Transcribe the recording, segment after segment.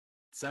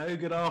So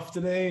good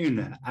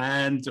afternoon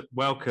and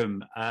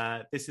welcome.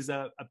 This is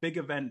a big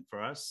event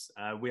for us.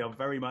 We are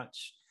very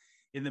much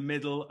in the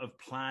middle of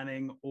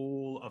planning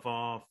all of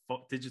our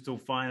digital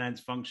finance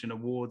function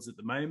awards at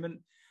the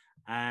moment.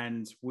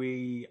 And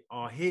we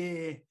are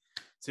here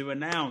to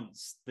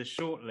announce the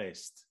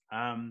shortlist.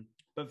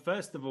 But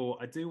first of all,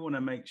 I do want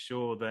to make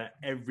sure that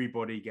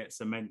everybody gets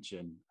a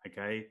mention,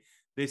 okay?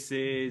 This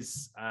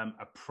is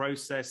a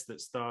process that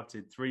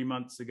started 3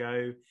 months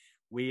ago.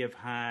 We have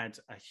had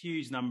a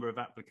huge number of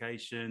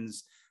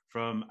applications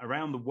from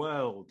around the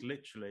world,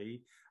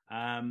 literally.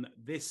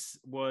 This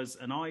was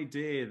an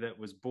idea that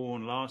was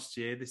born last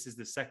year. This is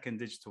the second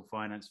Digital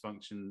Finance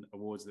Function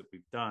Awards that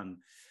we've done.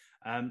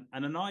 And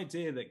an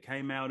idea that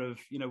came out of,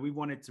 we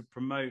wanted to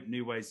promote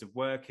new ways of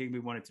working. We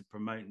wanted to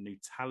promote new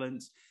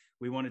talents.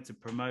 We wanted to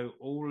promote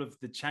all of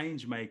the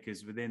change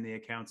makers within the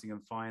accounting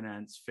and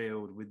finance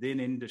field, within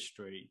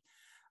industry.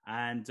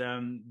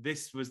 And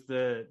this was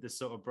the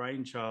sort of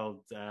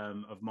brainchild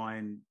of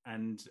mine.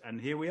 And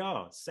here we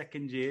are,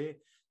 second year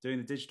doing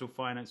the Digital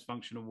Finance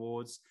Function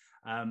Awards.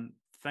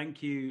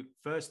 Thank you,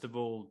 first of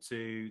all,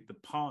 to the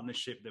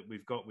partnership that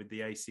we've got with the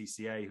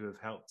ACCA, who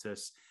have helped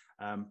us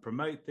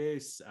promote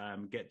this,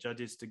 get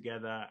judges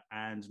together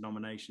and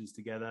nominations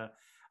together.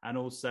 And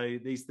also,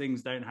 these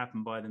things don't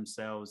happen by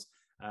themselves.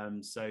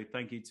 So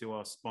thank you to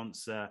our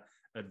sponsor,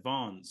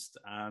 Advanced.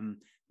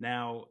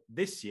 Now,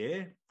 this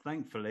year,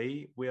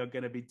 thankfully, we are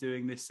going to be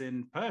doing this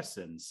in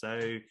person.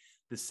 So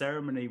the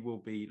ceremony will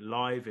be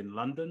live in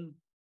London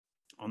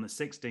on the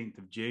 16th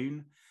of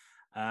June.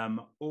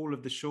 All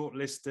of the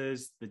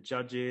shortlisters, the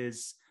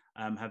judges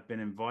have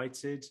been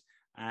invited,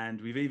 and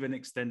we've even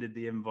extended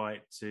the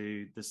invite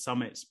to the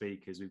summit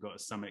speakers. We've got a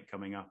summit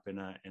coming up in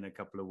a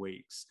couple of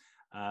weeks.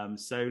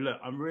 So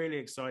look, I'm really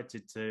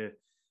excited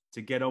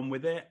to get on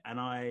with it. And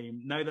I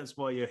know that's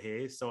why you're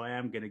here. So I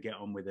am going to get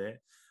on with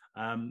it.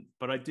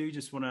 But I do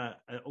just want to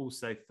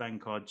also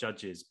thank our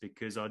judges,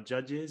 because our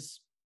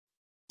judges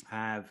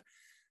have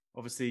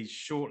obviously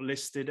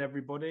shortlisted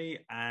everybody,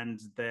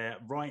 and they're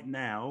right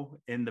now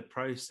in the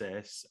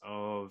process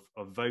of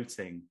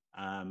voting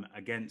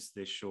against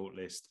this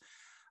shortlist.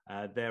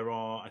 There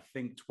are, I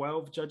think,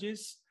 12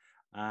 judges,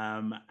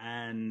 and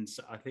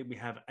I think we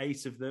have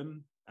 8 of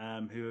them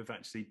who have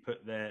actually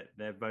put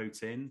their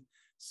vote in.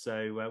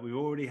 So we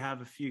already have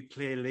a few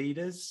clear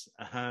leaders,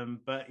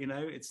 but,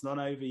 it's not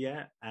over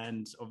yet.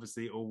 And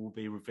obviously all will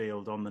be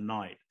revealed on the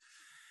night.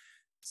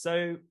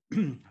 So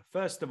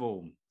first of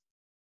all,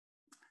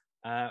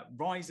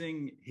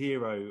 Rising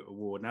Hero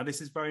Award. Now,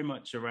 this is very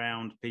much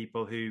around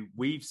people who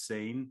we've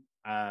seen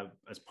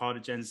as part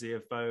of Gen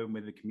ZFO and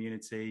with the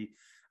community,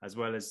 as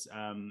well as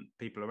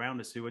people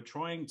around us who are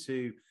trying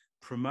to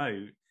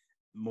promote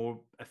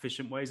more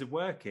efficient ways of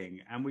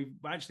working. And we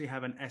actually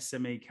have an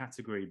SME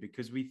category,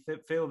 because we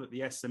feel that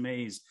the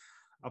SMEs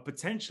are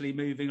potentially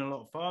moving a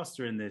lot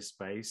faster in this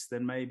space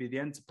than maybe the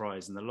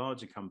enterprise and the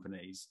larger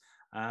companies.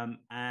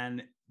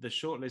 And the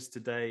shortlist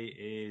today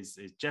is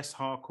Jess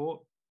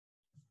Harcourt.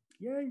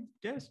 Yay,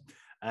 Jess.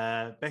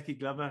 Becky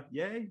Glover.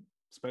 Yay.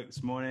 Spoke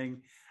this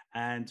morning.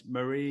 And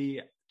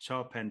Marie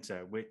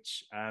Charpenter,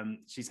 which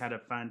she's had a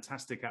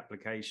fantastic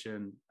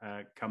application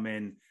come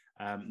in.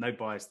 No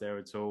bias there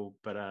at all,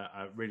 but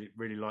I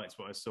really liked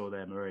what I saw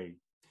there, Marie.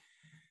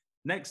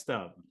 Next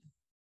up,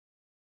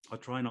 I'll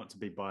try not to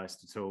be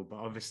biased at all, but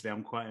obviously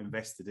I'm quite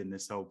invested in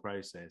this whole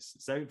process.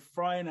 So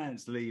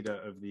Finance Leader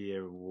of the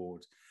Year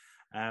Award.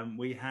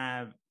 We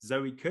have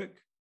Zoe Cook,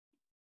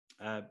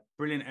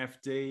 brilliant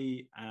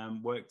FD,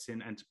 worked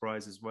in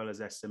enterprise as well as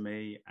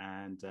SME,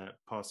 and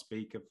past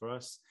speaker for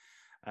us.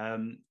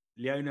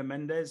 Leona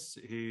Mendez,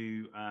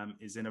 who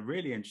is in a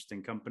really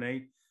interesting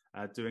company,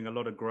 doing a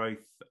lot of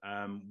growth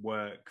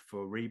work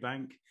for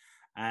Rebank,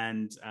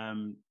 and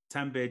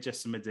Tanbir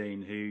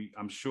Jessamudeen, who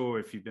I'm sure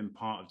if you've been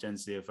part of Gen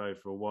CFO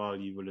for a while,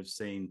 you will have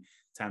seen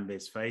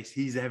Tanbir's face.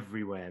 He's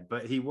everywhere,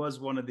 but he was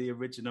one of the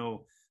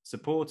original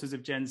supporters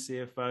of Gen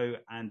CFO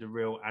and a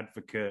real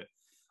advocate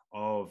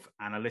of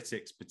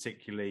analytics,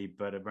 particularly,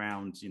 but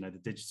around the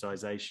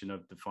digitization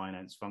of the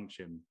finance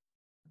function.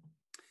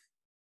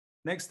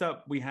 Next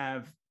up, we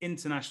have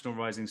International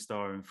Rising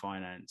Star in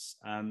Finance.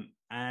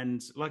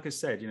 And like I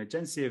said,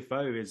 Gen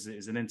CFO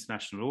is an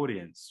international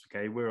audience,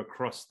 okay? We're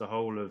across the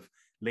whole of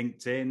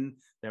LinkedIn.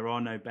 There are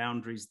no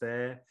boundaries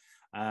there.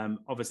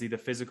 Obviously, the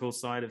physical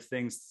side of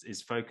things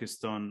is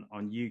focused on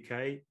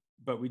UK,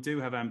 but we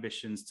do have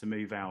ambitions to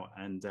move out,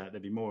 and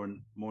there'll be more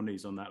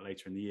news on that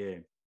later in the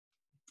year.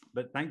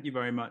 But thank you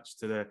very much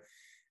to the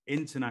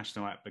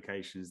international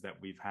applications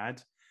that we've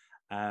had.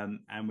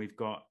 And we've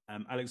got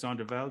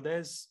Alexandra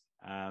Valdez,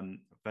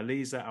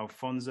 Valisa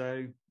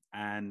Alfonso,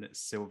 and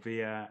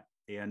Sylvia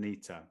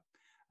Ianita.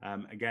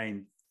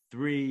 Again,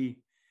 3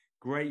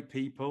 great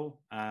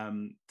people,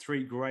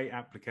 3 great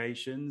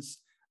applications,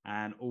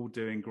 and all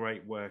doing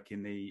great work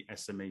in the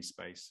SME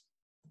space.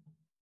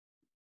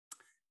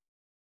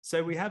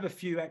 So we have a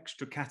few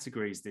extra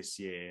categories this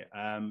year,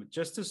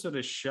 just to sort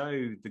of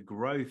show the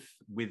growth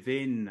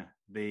within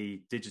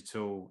the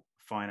digital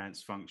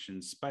finance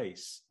function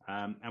space.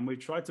 And we've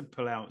tried to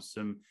pull out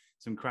some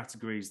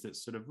categories that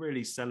sort of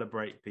really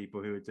celebrate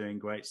people who are doing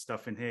great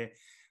stuff in here,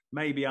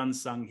 maybe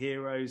unsung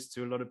heroes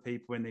to a lot of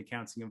people in the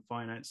accounting and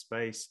finance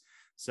space.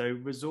 So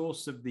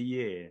resource of the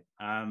year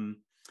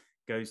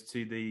goes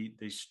to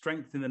the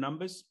strength in the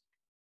numbers,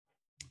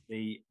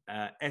 the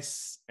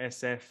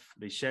SSF,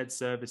 the Shared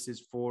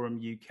Services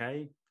Forum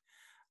UK,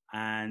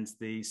 and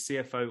the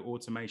CFO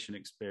Automation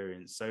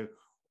Experience. So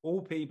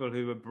all people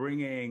who are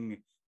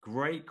bringing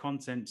great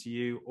content to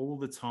you all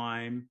the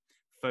time,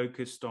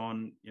 focused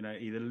on, you know,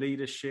 either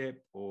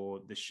leadership or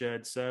the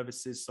shared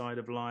services side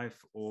of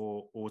life,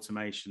 or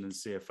automation and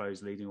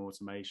CFOs leading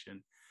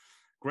automation.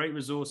 Great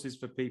resources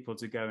for people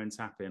to go and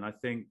tap in. I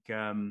think,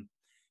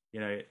 you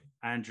know,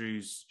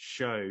 Andrew's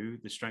show,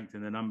 the Strength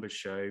in the Numbers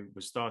show,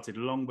 was started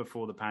long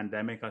before the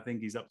pandemic. I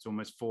think he's up to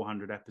almost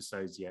 400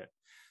 episodes yet.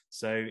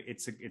 So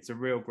it's a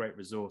real great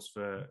resource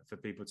for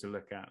people to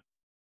look at.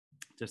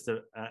 Just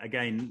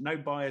again, no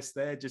bias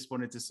there, just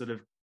wanted to sort of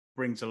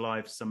bring to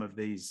life some of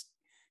these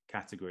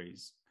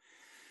categories.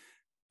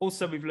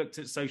 Also, we've looked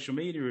at social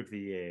media of the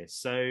year.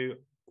 So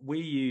we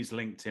use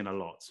LinkedIn a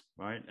lot,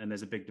 right? And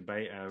there's a big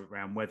debate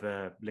around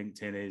whether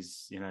LinkedIn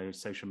is, you know,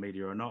 social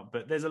media or not.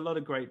 But there's a lot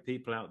of great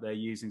people out there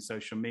using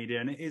social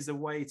media, and it is a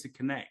way to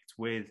connect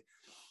with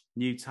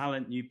new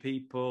talent, new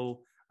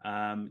people,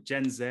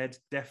 Gen Z,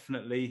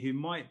 definitely, who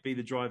might be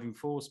the driving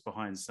force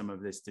behind some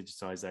of this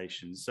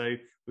digitization. So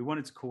we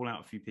wanted to call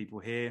out a few people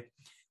here.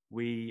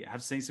 We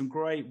have seen some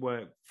great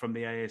work from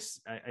the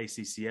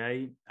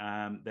ACCA,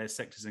 their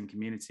sectors and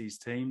communities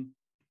team.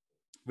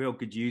 Real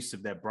good use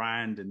of their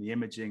brand and the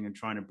imaging and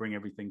trying to bring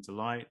everything to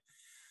light.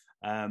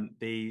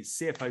 The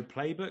CFO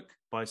Playbook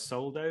by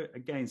Soldo,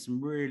 again, some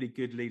really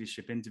good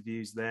leadership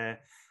interviews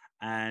there.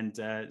 And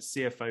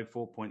CFO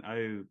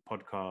 4.0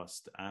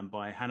 podcast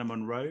by Hannah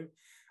Monroe.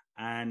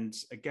 And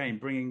again,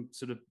 bringing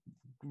sort of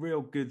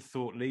real good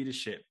thought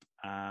leadership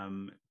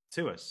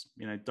to us,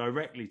 you know,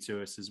 directly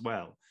to us as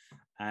well.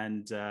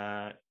 And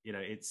you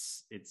know,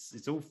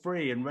 it's all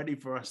free and ready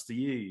for us to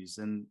use,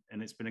 and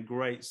it's been a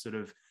great sort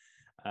of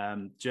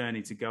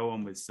journey to go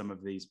on with some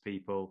of these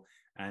people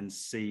and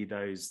see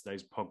those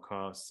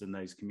podcasts and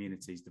those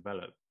communities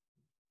develop.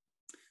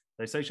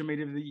 So social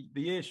media of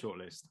the year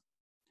shortlist.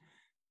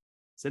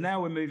 So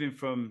now we're moving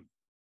from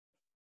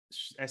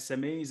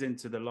SMEs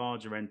into the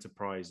larger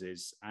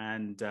enterprises,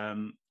 and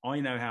I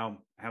know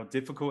how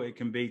difficult it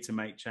can be to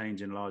make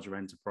change in larger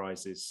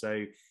enterprises.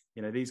 So,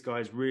 you know, these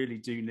guys really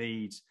do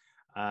need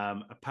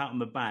a pat on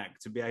the back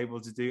to be able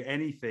to do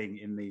anything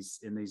in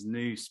these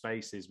new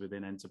spaces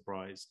within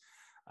enterprise.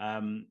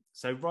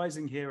 So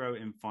rising hero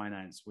in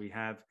finance, we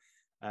have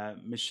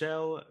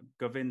Michelle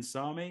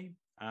Govindsamy.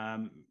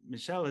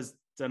 Michelle has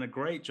done a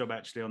great job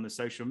actually on the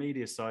social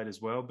media side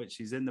as well, but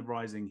she's in the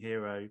rising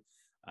hero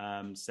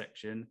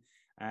section,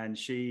 and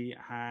she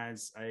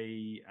has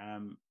a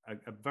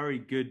very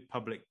good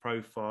public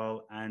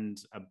profile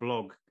and a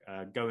blog,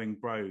 Going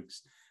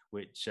Brogues,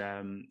 which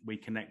we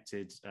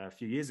connected a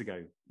few years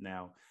ago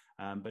now,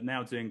 but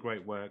now doing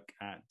great work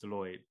at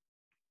Deloitte.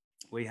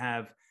 We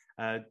have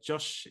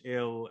Josh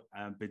Il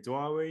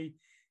Bidwari.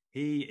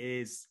 He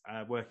is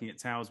working at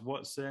Towers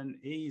Watson.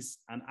 He's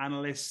an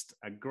analyst,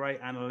 a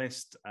great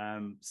analyst,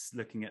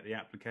 looking at the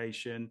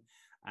application.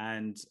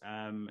 And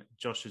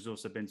Josh has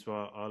also been to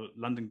our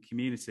London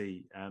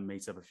community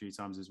meetup a few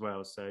times as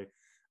well. So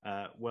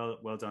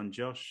well done,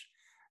 Josh.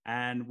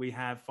 And we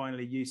have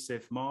finally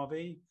Yusuf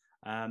Marvi,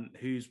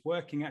 who's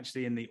working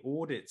actually in the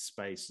audit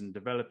space and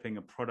developing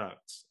a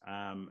product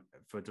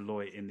for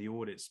Deloitte in the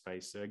audit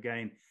space. So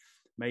again,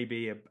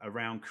 maybe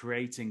around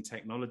creating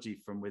technology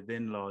from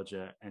within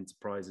larger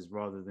enterprises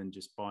rather than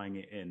just buying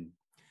it in.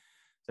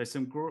 So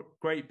some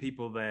great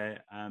people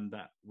there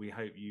that we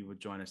hope you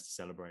would join us to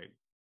celebrate.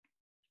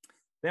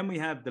 Then we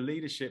have the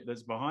leadership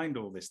that's behind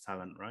all this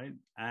talent, right?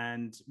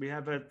 And we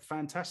have a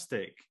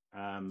fantastic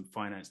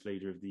finance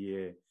leader of the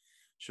year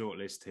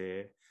shortlist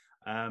here.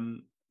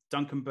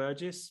 Duncan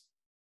Burgess,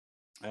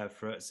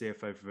 for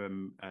CFO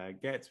from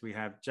Get. We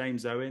have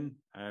James Owen,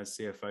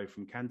 CFO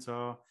from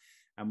Kantar.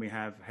 And we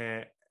have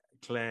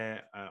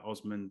Claire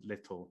Osmond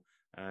Little,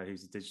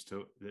 who's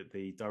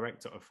the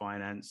Director of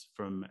Finance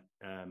from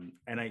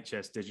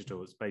NHS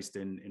Digital. It's based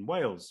in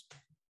Wales.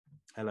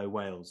 Hello,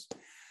 Wales.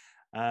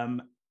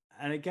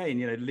 And again,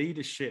 you know,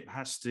 leadership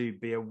has to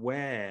be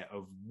aware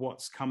of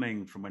what's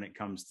coming from when it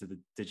comes to the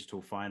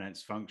digital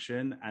finance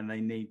function, and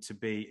they need to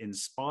be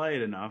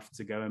inspired enough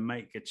to go and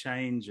make a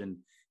change and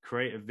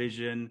create a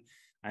vision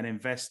and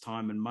invest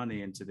time and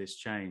money into this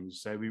change.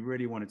 So we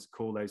really wanted to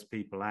call those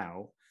people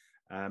out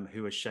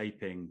who are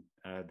shaping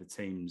the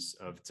teams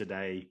of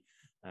today,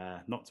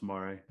 not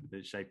tomorrow,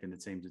 but shaping the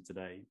teams of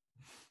today.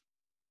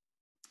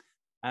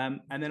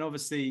 And then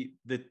obviously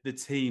the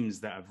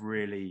teams that have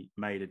really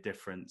made a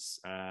difference.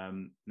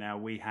 Now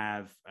we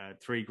have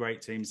three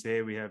great teams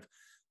here. We have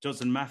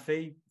Johnson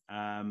Matthey,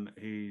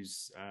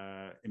 who's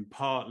in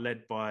part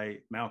led by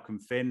Malcolm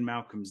Finn.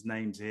 Malcolm's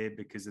named here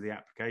because of the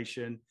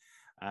application,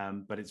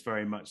 but it's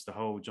very much the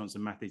whole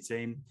Johnson Matthey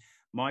team.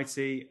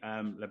 Mighty,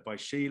 led by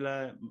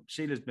Sheila.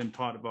 Sheila's been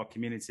part of our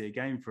community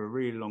again for a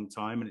really long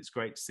time, and it's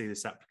great to see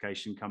this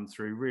application come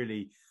through.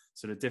 Really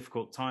sort of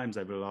difficult times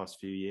over the last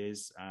few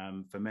years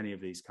for many of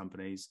these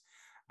companies,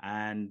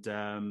 and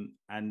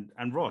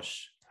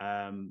Roche,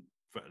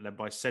 led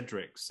by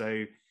Cedric.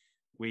 So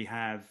we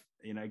have,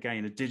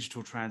 again, a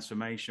digital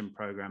transformation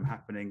program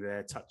happening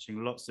there,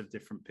 touching lots of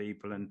different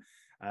people, and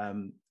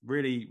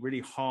really, really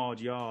hard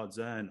yards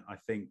earned, I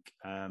think,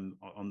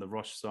 on the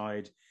Roche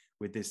side,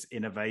 with this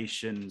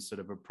innovation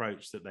sort of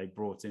approach that they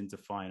brought into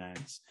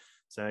finance.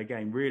 So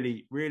again,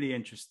 really, really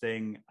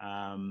interesting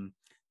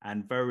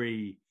and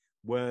very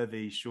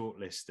worthy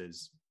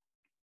shortlisters.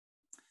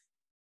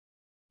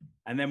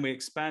 And then we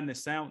expand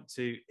this out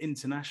to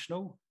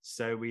international.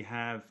 So we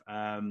have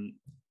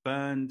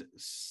Bernd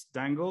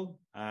Stangl,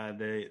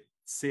 the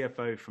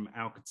CFO from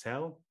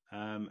Alcatel,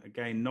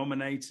 again,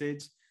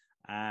 nominated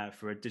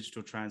for a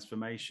digital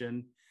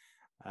transformation.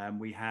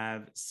 We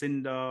have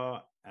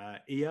Sindar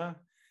Iya,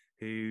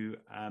 who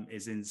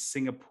is in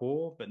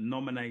Singapore, but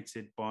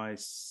nominated by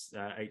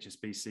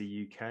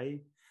HSBC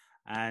UK.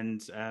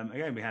 And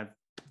again, we have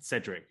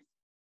Cedric,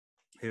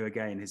 who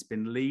again has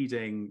been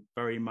leading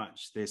very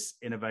much this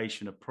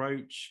innovation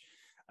approach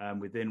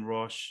within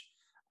Roche,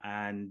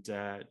 and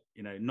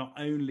not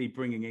only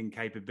bringing in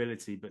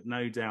capability, but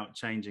no doubt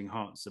changing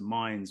hearts and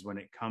minds when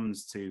it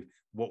comes to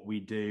what we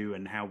do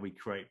and how we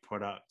create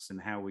products and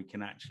how we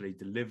can actually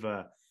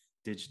deliver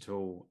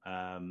digital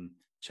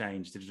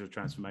change, digital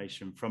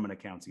transformation from an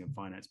accounting and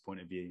finance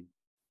point of view.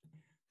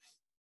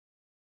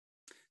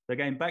 So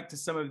again, back to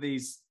some of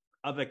these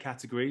other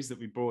categories that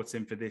we brought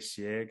in for this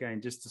year, again,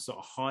 just to sort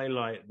of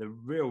highlight the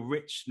real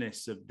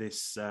richness of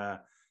this,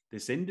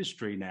 this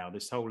industry now,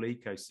 this whole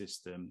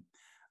ecosystem.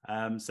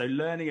 So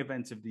learning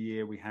event of the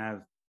year, we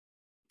have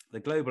the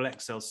Global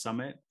Excel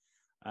Summit.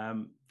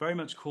 Very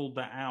much called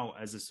that out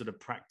as a sort of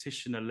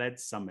practitioner-led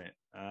summit.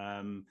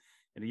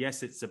 And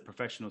yes, it's a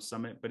professional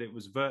summit, but it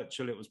was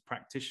virtual, it was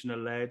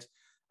practitioner-led,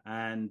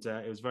 and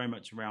it was very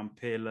much around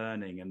peer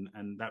learning,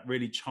 and that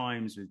really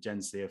chimes with Gen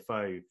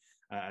CFO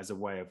as a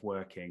way of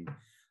working.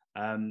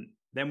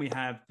 Then we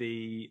have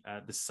the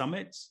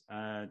summit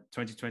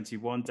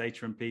 2021,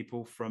 Data and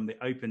People, from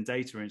the Open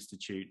Data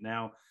Institute.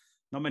 Now,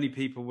 not many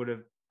people would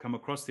have come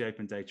across the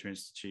Open Data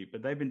Institute,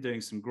 but they've been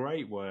doing some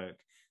great work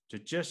to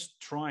just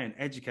try and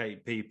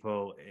educate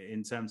people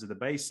in terms of the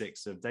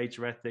basics of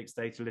data ethics,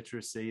 data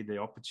literacy, the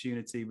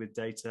opportunity with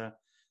data.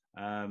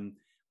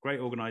 Great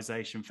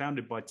organization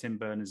founded by Tim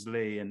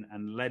Berners-Lee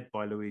and led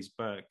by Louise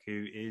Burke,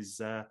 who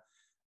is a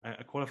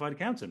qualified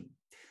accountant.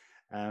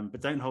 But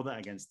don't hold that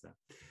against her.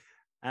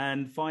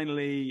 And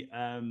finally,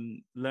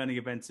 learning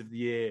events of the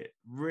year,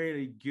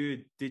 really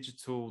good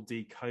digital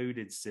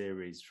decoded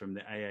series from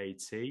the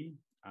AAT.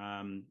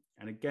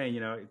 And again,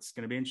 it's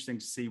going to be interesting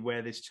to see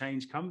where this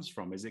change comes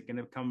from. Is it going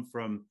to come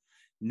from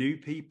new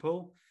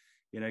people,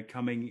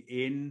 coming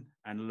in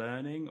and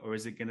learning, or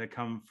is it going to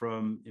come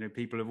from,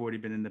 people who've already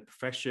been in the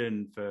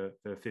profession for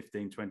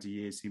 15, 20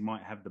 years who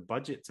might have the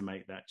budget to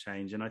make that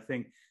change? And I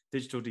think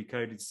Digital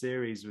Decoded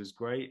series was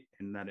great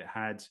in that it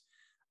had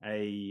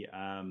a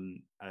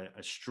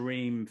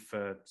stream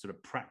for sort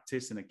of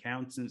practice and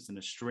accountants and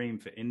a stream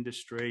for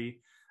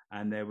industry.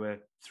 And there were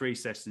 3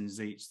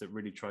 sessions each that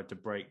really tried to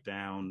break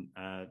down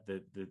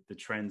the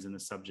trends and the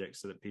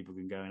subjects so that people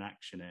can go and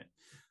action it.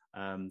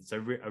 So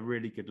a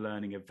really good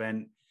learning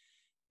event,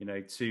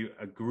 to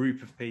a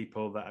group of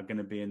people that are going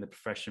to be in the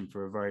profession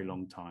for a very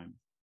long time.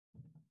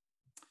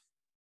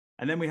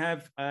 And then we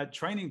have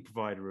training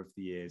provider of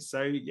the year.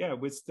 So yeah,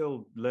 we're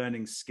still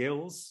learning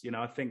skills.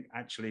 I think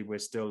actually we're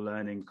still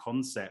learning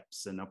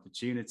concepts and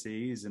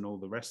opportunities and all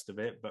the rest of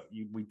it, but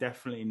we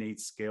definitely need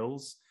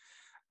skills.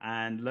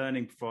 And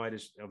Learning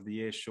Providers of the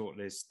Year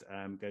shortlist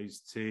goes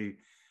to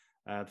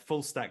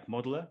Full Stack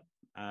Modeler,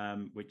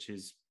 which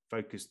is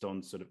focused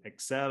on sort of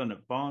Excel and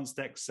advanced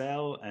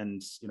Excel.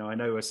 And, I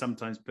know I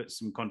sometimes put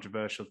some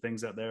controversial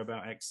things out there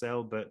about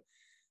Excel, but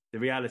the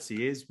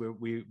reality is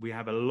we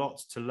have a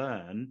lot to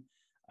learn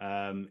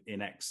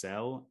in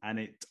Excel.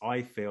 And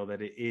I feel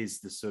that it is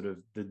the sort of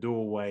the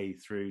doorway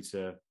through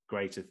to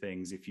greater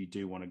things if you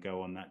do want to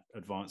go on that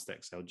advanced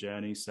Excel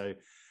journey. So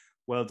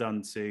well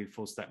done to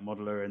Full Stack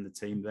Modeler and the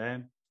team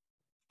there.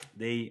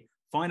 The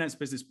Finance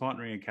Business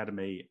Partnering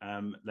Academy,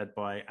 led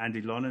by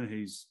Andy Lonan,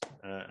 who's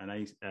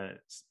an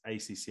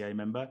ACCA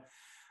member.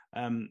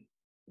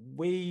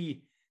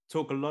 We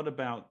talk a lot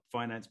about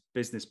finance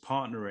business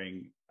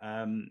partnering,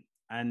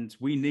 and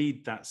we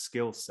need that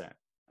skill set.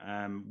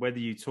 Whether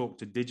you talk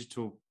to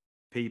digital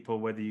people,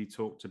 whether you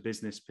talk to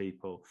business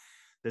people,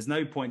 there's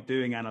no point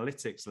doing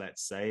analytics,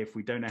 let's say, if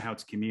we don't know how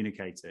to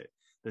communicate it.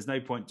 There's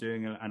no point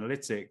doing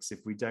analytics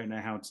if we don't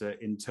know how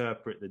to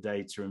interpret the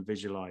data and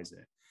visualize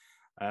it.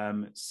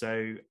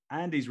 So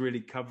Andy's really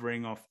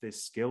covering off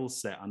this skill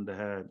set under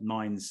her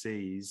 9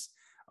 C's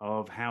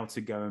of how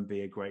to go and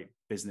be a great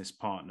business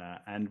partner.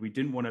 And we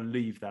didn't want to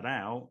leave that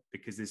out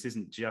because this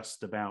isn't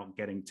just about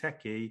getting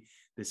techie.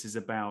 This is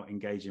about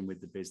engaging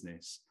with the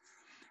business.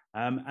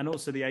 And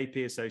also the AP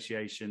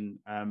Association,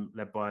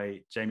 led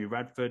by Jamie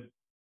Radford.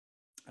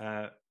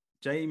 Uh,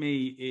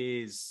 Jamie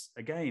is,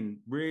 again,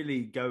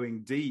 really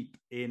going deep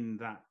in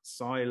that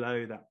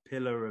silo, that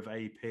pillar of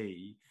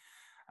AP,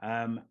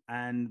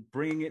 and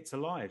bringing it to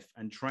life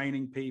and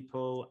training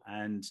people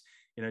and,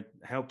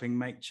 helping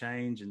make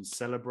change and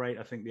celebrate.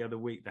 I think the other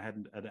week they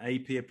had an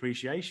AP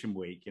appreciation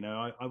week.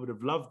 I would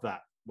have loved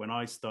that when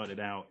I started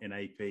out in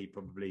AP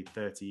probably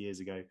 30 years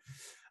ago.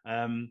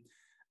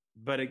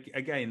 But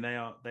again,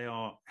 they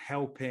are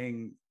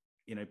helping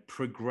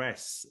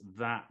progress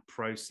that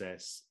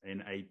process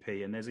in AP,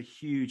 and there's a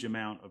huge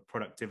amount of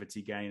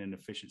productivity gain and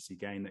efficiency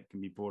gain that can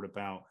be brought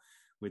about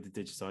with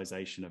the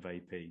digitization of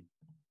AP.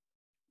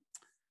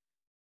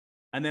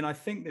 And then I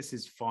think this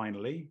is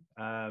finally,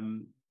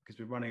 because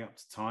we're running up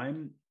to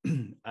time,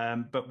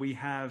 but we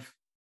have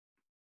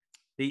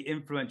the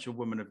Influential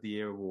Woman of the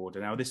Year award.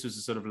 And now this was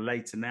a sort of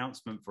late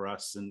announcement for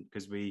us, and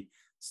because we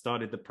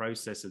started the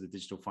process of the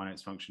Digital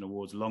Finance Function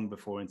Awards long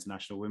before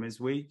International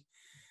Women's Week,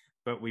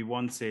 but we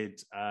wanted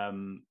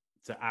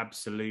to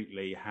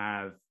absolutely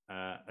have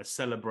a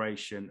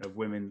celebration of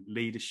women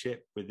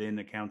leadership within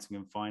accounting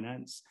and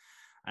finance.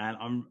 And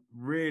I'm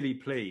really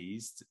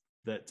pleased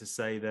to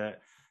say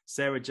that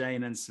Sarah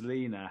Jane and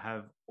Selena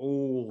have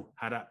all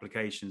had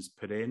applications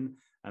put in,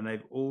 and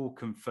they've all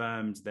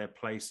confirmed their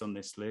place on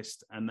this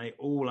list, and they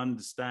all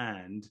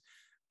understand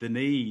the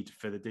need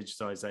for the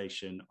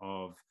digitization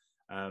of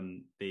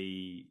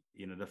the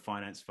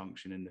finance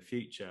function in the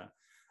future.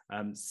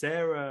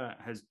 Sarah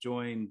has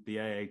joined the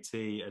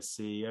AAT as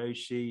CEO.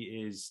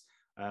 She is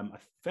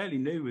fairly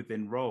new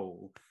within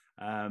role,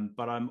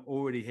 but I'm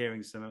already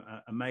hearing some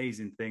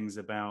amazing things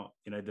about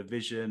the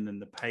vision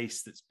and the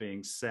pace that's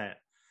being set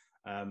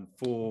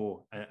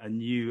for a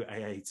new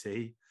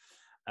AAT.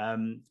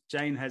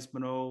 Jane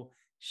Hesmanall,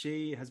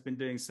 she has been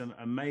doing some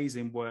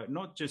amazing work,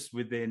 not just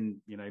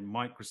within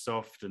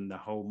Microsoft and the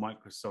whole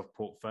Microsoft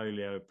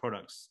portfolio of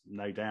products,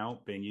 no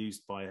doubt being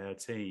used by her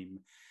team,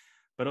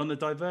 but on the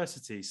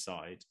diversity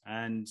side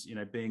and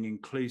being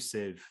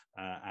inclusive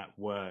at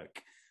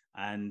work.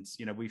 And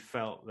we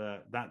felt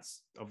that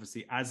that's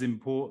obviously as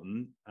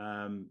important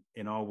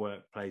in our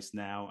workplace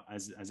now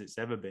as it's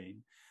ever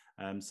been.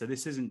 So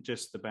this isn't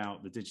just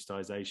about the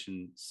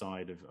digitization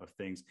side of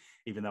things,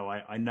 even though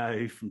I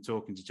know from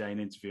talking to Jane,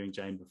 interviewing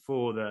Jane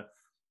before, that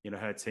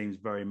her team's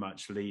very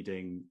much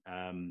leading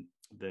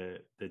the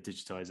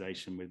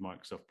digitization with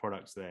Microsoft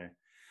products there.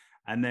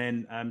 And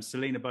then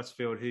Selena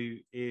Butterfield, who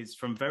is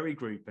from Very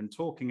Group and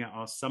talking at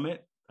our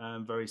summit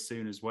very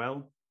soon as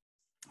well,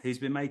 who's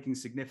been making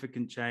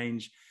significant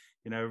change,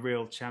 a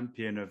real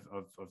champion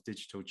of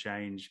digital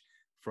change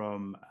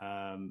from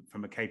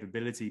a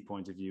capability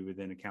point of view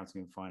within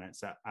accounting and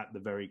finance at the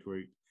Very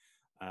Group,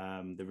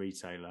 the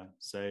retailer.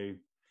 So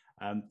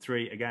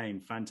three,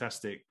 again,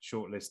 fantastic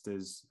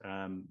shortlisters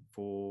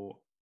for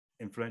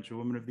Influential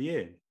Woman of the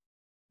Year.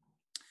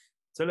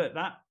 So look,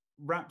 that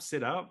wraps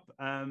it up.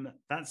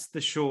 That's the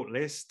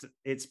shortlist.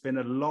 It's been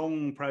a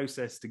long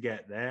process to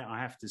get there, I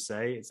have to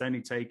say. It's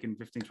only taken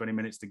 15-20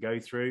 minutes to go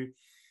through,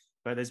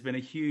 but there's been a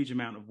huge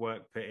amount of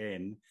work put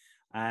in.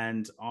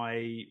 And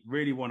I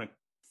really want to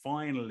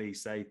finally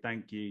say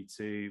thank you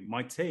to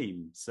my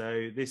team.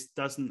 So this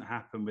doesn't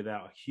happen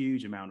without a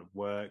huge amount of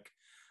work.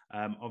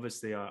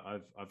 Obviously,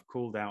 I've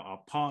called out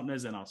our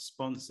partners and our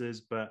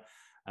sponsors, but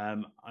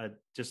I'd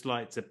just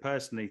like to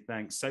personally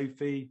thank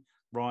Sophie,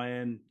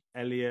 Ryan,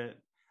 Elliot,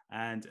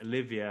 and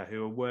Olivia,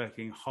 who are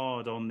working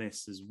hard on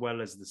this as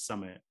well as the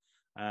summit,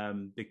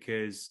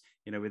 because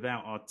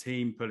without our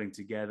team pulling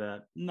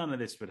together, none of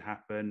this would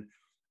happen.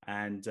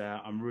 And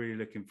I'm really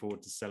looking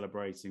forward to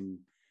celebrating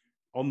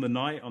on the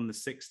night, on the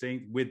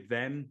 16th, with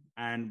them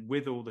and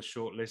with all the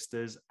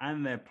shortlisters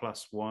and their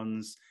plus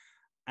ones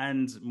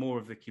and more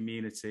of the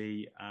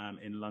community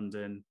in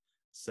London.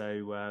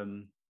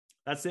 So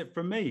that's it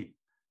from me.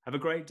 Have a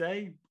great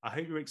day. I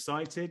hope you're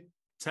excited.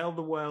 Tell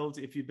the world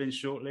if you've been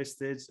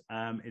shortlisted.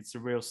 It's a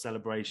real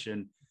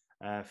celebration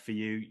for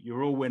you.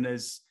 You're all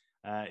winners.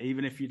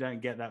 Even if you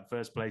don't get that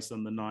first place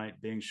on the night,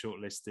 being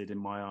shortlisted, in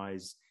my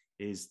eyes,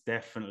 is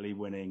definitely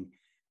winning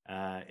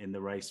in the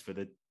race for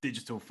the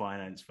digital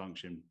finance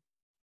function.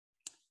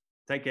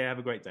 Take care. Have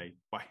a great day.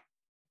 Bye.